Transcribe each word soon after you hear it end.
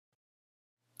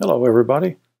Hello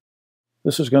everybody.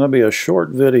 This is going to be a short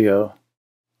video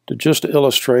to just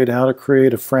illustrate how to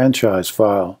create a franchise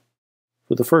file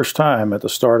for the first time at the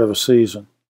start of a season.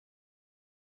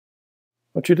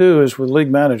 What you do is with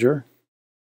League Manager,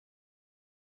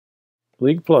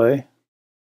 League Play,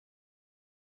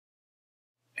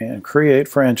 and Create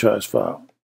Franchise File.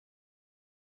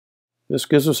 This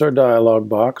gives us our dialog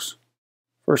box.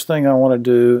 First thing I want to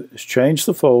do is change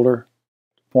the folder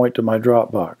to point to my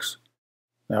Dropbox.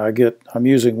 Now I'm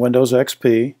using Windows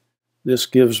XP. This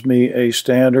gives me a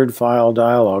standard file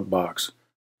dialog box.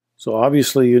 So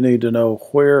obviously you need to know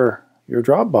where your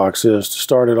Dropbox is to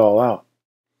start it all out.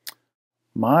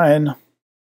 Mine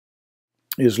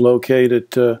is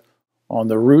located on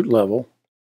the root level.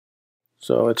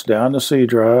 So it's down the C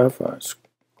drive. I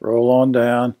scroll on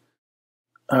down.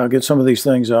 I'll get some of these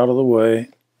things out of the way.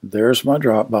 There's my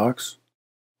Dropbox.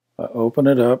 I open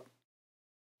it up.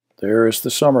 There is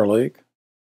the Summer League.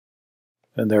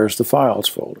 And there's the Files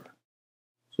folder.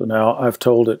 So now I've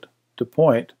told it to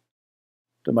point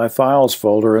to my Files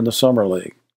folder in the Summer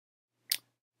League.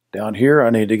 Down here I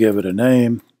need to give it a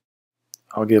name.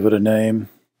 I'll give it a name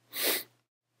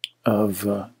of,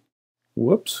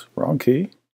 whoops, wrong key.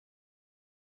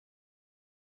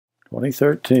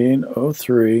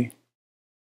 2013-03-25,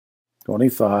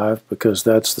 because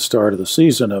that's the start of the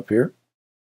season up here.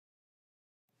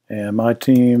 And my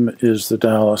team is the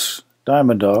Dallas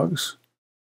Diamond Dogs.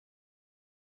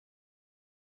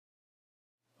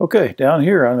 Okay, down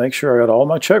here I make sure I got all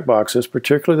my checkboxes,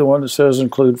 particularly the one that says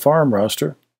include farm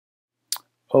roster.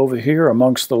 Over here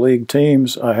amongst the league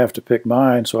teams, I have to pick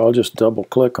mine, so I'll just double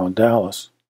click on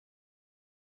Dallas.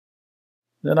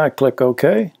 Then I click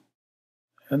OK,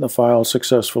 and the file is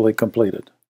successfully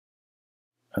completed.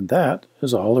 And that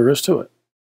is all there is to it.